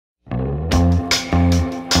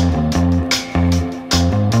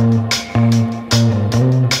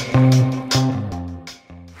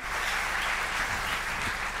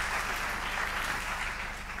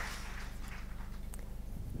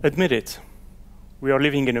Admit it, we are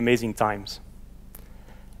living in amazing times.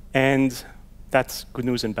 And that's good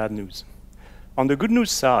news and bad news. On the good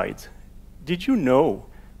news side, did you know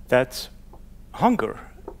that hunger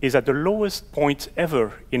is at the lowest point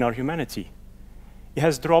ever in our humanity? It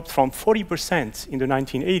has dropped from 40% in the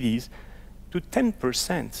 1980s to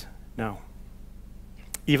 10% now.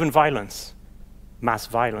 Even violence, mass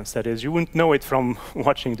violence, that is, you wouldn't know it from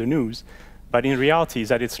watching the news, but in reality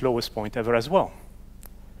is at its lowest point ever as well.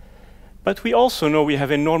 But we also know we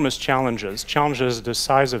have enormous challenges the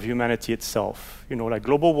size of humanity itself, you know, like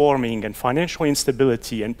global warming and financial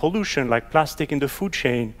instability and pollution like plastic in the food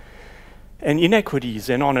chain and inequities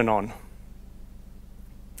and on and on.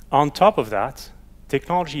 On top of that,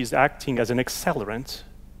 technology is acting as an accelerant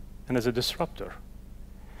and as a disruptor.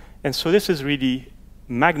 And so this is really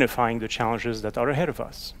magnifying the challenges that are ahead of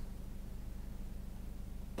us.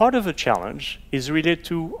 Part of the challenge is related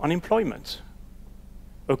to unemployment.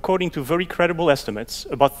 According to very credible estimates,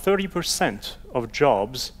 about 30% of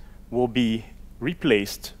jobs will be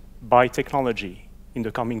replaced by technology in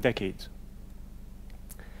the coming decade.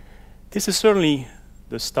 This is certainly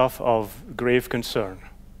the stuff of grave concern.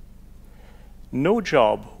 No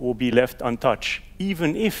job will be left untouched,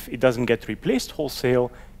 even if it doesn't get replaced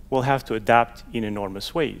wholesale, we'll have to adapt in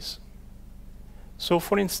enormous ways. So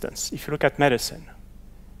for instance, if you look at medicine,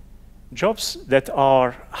 jobs that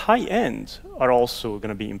are high-end are also going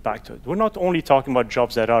to be impacted. We're not only talking about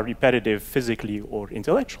jobs that are repetitive physically or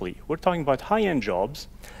intellectually. We're talking about high-end jobs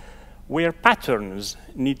where patterns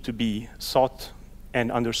need to be sought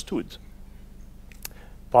and understood.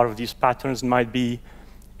 Part of these patterns might be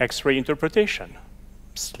X-ray interpretation,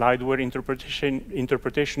 slideware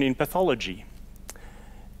interpretation in pathology,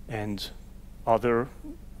 and other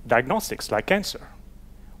diagnostics like cancer,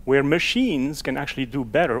 where machines can actually do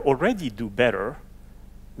better, already do better,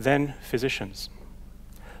 than physicians.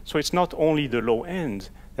 So it's not only the low end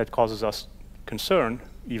that causes us concern,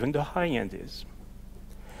 even the high end is.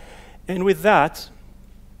 And with that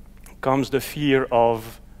comes the fear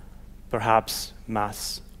of perhaps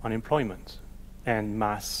mass unemployment and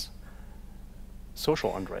mass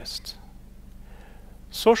social unrest.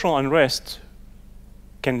 Social unrest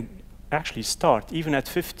can actually start even at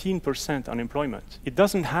 15% unemployment. It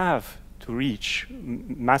doesn't have to reach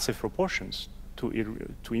massive proportions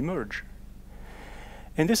to emerge.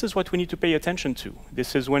 And this is what we need to pay attention to.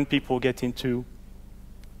 This is when people get into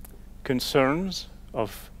concerns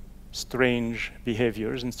of strange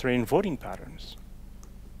behaviors and strange voting patterns.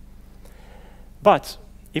 But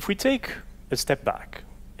if we take a step back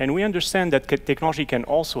and we understand that technology can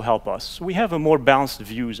also help us, we have a more balanced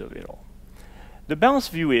view of it all. The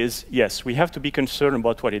balanced view is, yes, we have to be concerned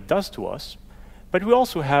about what it does to us, but we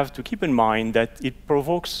also have to keep in mind that it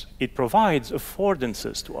provides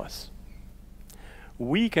affordances to us.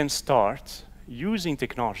 We can start using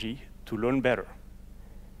technology to learn better.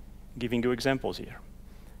 Giving you examples here.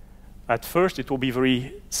 At first, it will be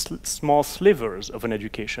very small slivers of an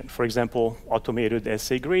education. For example, automated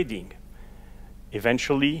essay grading.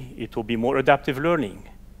 Eventually, it will be more adaptive learning.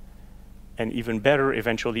 And even better,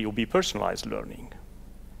 eventually, it will be personalized learning.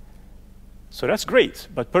 So that's great,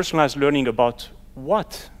 but personalized learning about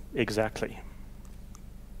what exactly?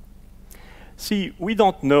 See, we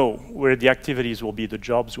don't know where the activities will be, the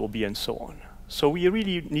jobs will be, and so on. So we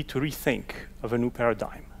really need to rethink of a new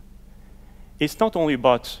paradigm. It's not only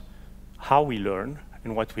about how we learn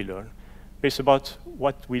and what we learn, but it's about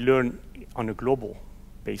what we learn on a global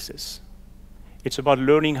basis. It's about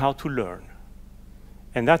learning how to learn.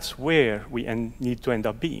 And that's where we need to end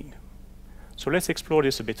up being. So let's explore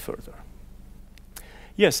this a bit further.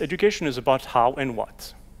 Yes, education is about how and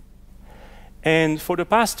what. And for the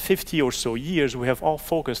past 50 or so years, we have all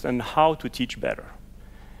focused on how to teach better.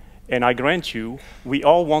 And I grant you, we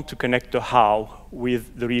all want to connect the how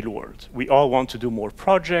with the real world. We all want to do more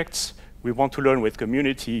projects. We want to learn with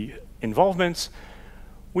community involvements.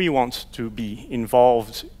 We want to be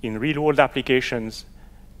involved in real-world applications.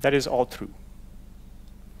 That is all true.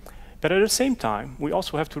 But at the same time, we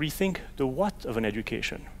also have to rethink the what of an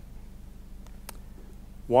education.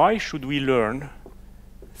 Why should we learn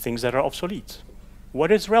things that are obsolete?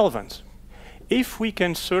 What is relevant? If we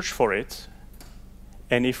can search for it,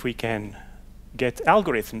 and if we can get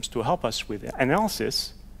algorithms to help us with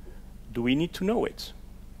analysis, do we need to know it?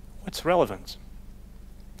 What's relevant?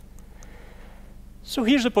 So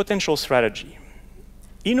here's a potential strategy.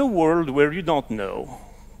 In a world where you don't know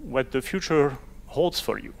what the future holds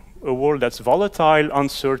for you, a world that's volatile,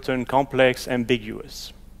 uncertain, complex,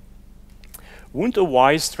 ambiguous, wouldn't a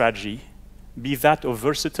wise strategy be that of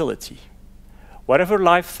versatility? Whatever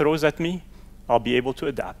life throws at me, I'll be able to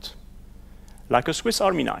adapt. like a Swiss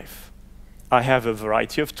Army knife. I have a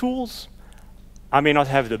variety of tools. I may not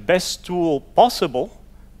have the best tool possible,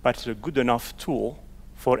 but it's a good enough tool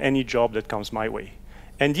for any job that comes my way.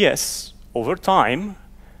 And yes, over time,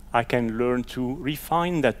 I can learn to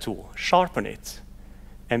refine that tool, sharpen it,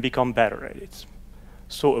 and become better at it.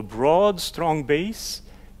 So a broad, strong base,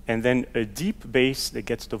 and then a deep base that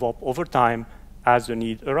gets developed over time as the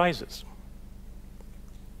need arises.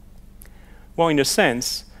 Well, in a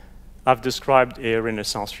sense, I've described a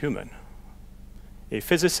Renaissance human, a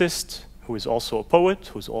physicist who is also a poet,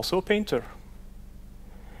 who's also a painter.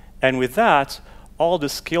 And with that, all the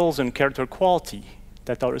skills and character quality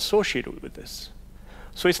that are associated with this.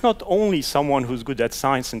 So it's not only someone who's good at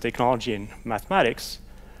science and technology and mathematics,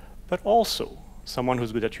 but also someone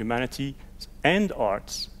who's good at humanity and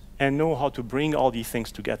arts and know how to bring all these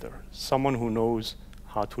things together, someone who knows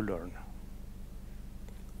how to learn.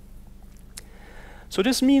 So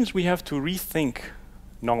this means we have to rethink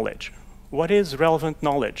knowledge. What is relevant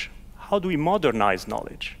knowledge? How do we modernize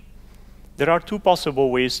knowledge? There are two possible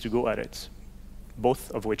ways to go at it, both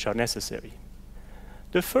of which are necessary.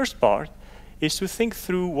 The first part is to think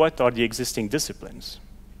through what are the existing disciplines.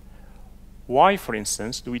 Why, for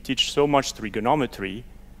instance, do we teach so much trigonometry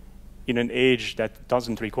in an age that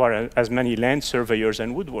doesn't require as many land surveyors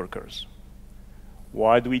and woodworkers?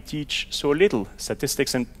 Why do we teach so little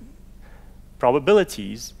statistics and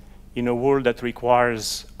probabilities in a world that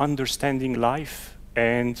requires understanding life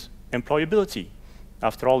and employability?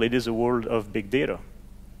 After all, it is a world of big data.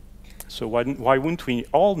 So why wouldn't we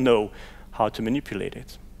all know how to manipulate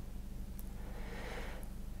it?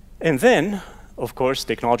 And then, of course,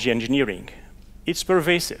 technology engineering. It's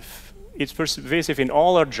pervasive. It's pervasive in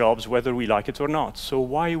all our jobs, whether we like it or not. So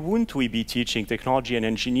why wouldn't we be teaching technology and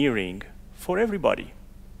engineering for everybody?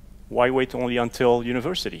 Why wait only until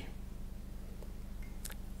university?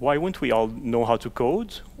 Why wouldn't we all know how to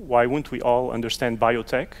code? Why wouldn't we all understand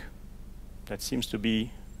biotech? That seems to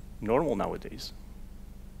be normal nowadays.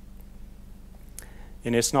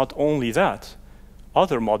 And it's not only that.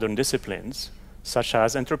 Other modern disciplines, such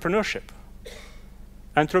as entrepreneurship.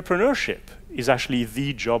 Entrepreneurship is actually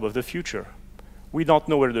the job of the future. We don't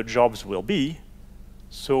know where the jobs will be,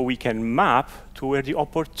 so we can map to where the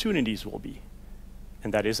opportunities will be.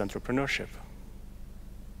 And that is entrepreneurship.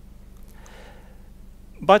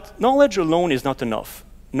 But knowledge alone is not enough.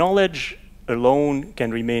 Knowledge alone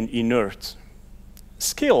can remain inert.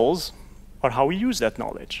 Skills are how we use that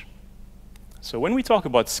knowledge. So when we talk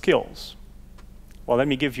about skills, well, let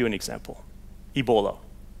me give you an example. Ebola.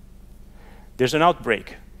 There's an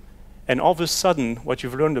outbreak, and all of a sudden, what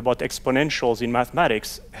you've learned about exponentials in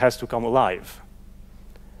mathematics has to come alive.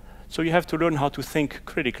 So you have to learn how to think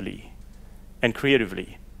critically and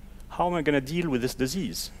creatively. How am I going to deal with this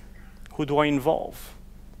disease? Who do I involve?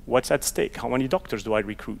 What's at stake? How many doctors do I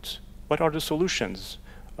recruit? What are the solutions?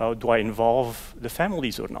 Do I involve the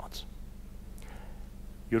families or not?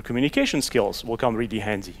 Your communication skills will come really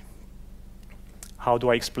handy. How do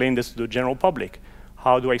I explain this to the general public?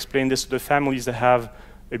 How do I explain this to the families that have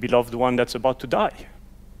a beloved one that's about to die?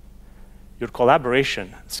 Your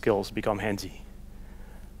collaboration skills become handy.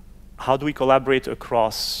 How do we collaborate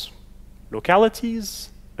across localities,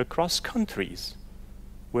 across countries?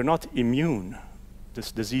 We're not immune.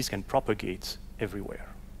 This disease can propagate everywhere.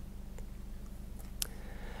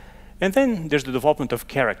 And then there's the development of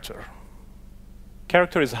character.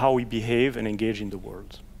 Character is how we behave and engage in the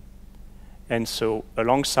world. And so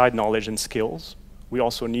alongside knowledge and skills, we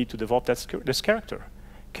also need to develop this character.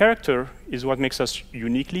 Character is what makes us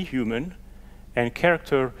uniquely human, and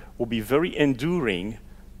character will be very enduring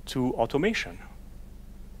to automation.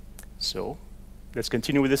 So let's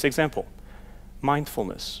continue with this example.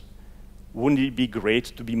 Mindfulness. Wouldn't it be great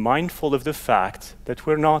to be mindful of the fact that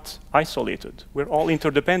we're not isolated? We're all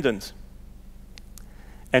interdependent.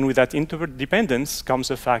 And with that interdependence comes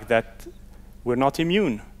the fact that we're not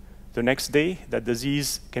immune. The next day, that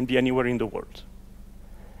disease can be anywhere in the world.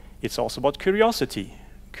 It's also about curiosity.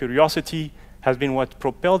 Curiosity has been what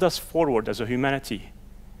propelled us forward as a humanity.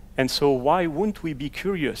 And so why wouldn't we be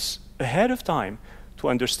curious ahead of time to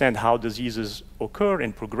understand how diseases occur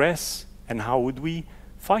and progress, and how would we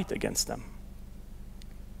fight against them?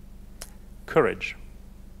 Courage.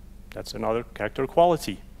 That's another character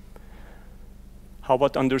quality. How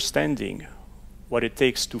about understanding what it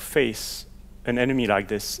takes to face an enemy like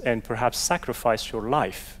this and perhaps sacrifice your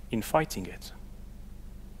life in fighting it?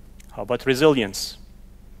 How about resilience?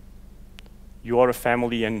 You are a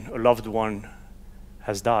family and a loved one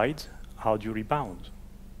has died. How do you rebound?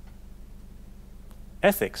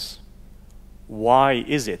 Ethics. Why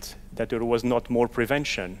is it that there was not more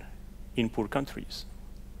prevention in poor countries?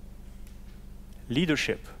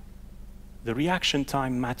 Leadership. The reaction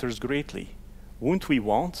time matters greatly. Wouldn't we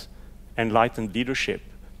want enlightened leadership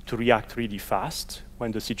to react really fast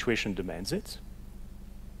when the situation demands it?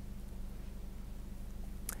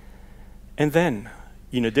 And then,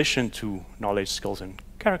 in addition to knowledge, skills, and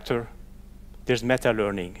character, there's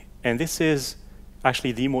meta-learning. And this is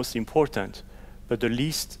actually the most important, but the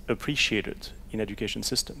least appreciated in education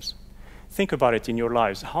systems. Think about it in your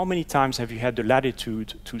lives. How many times have you had the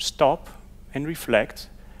latitude to stop and reflect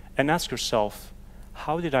and ask yourself,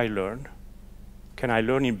 how did I learn? Can I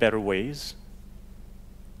learn in better ways?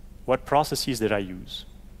 What processes did I use?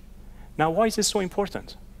 Now, why is this so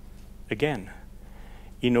important? Again,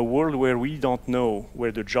 in a world where we don't know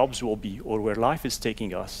where the jobs will be or where life is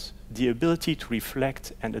taking us, the ability to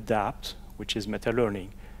reflect and adapt, which is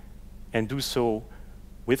meta-learning, and do so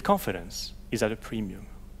with confidence is at a premium.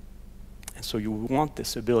 And so you want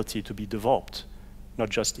this ability to be developed, not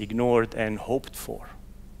just ignored and hoped for.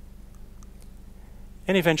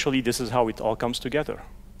 And eventually, this is how it all comes together.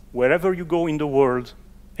 Wherever you go in the world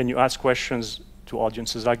and you ask questions to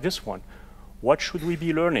audiences like this one, what should we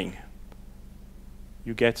be learning?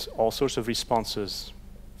 You get all sorts of responses,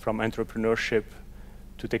 from entrepreneurship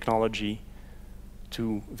to technology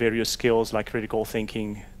to various skills like critical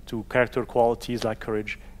thinking to character qualities like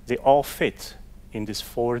courage. They all fit in this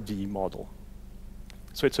 4D model.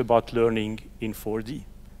 So it's about learning in 4D.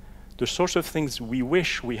 The sorts of things we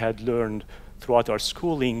wish we had learned throughout our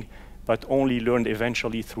schooling, but only learned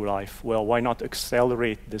eventually through life. Well, why not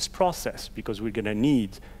accelerate this process? Because we're going to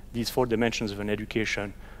need these 4 dimensions of an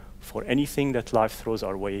education for anything that life throws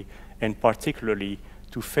our way, and particularly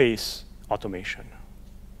to face automation.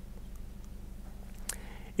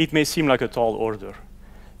 It may seem like a tall order.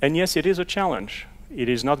 And yes, it is a challenge. It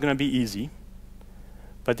is not going to be easy,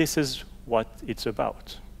 but this is what it's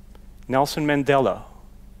about. Nelson Mandela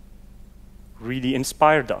really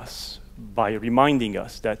inspired us by reminding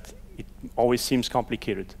us that it always seems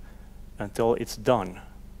complicated until it's done.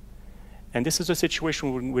 And this is a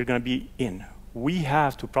situation we're going to be in. We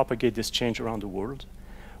have to propagate this change around the world.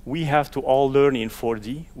 We have to all learn in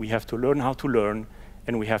 4D. We have to learn how to learn,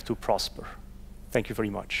 and we have to prosper. Thank you very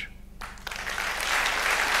much.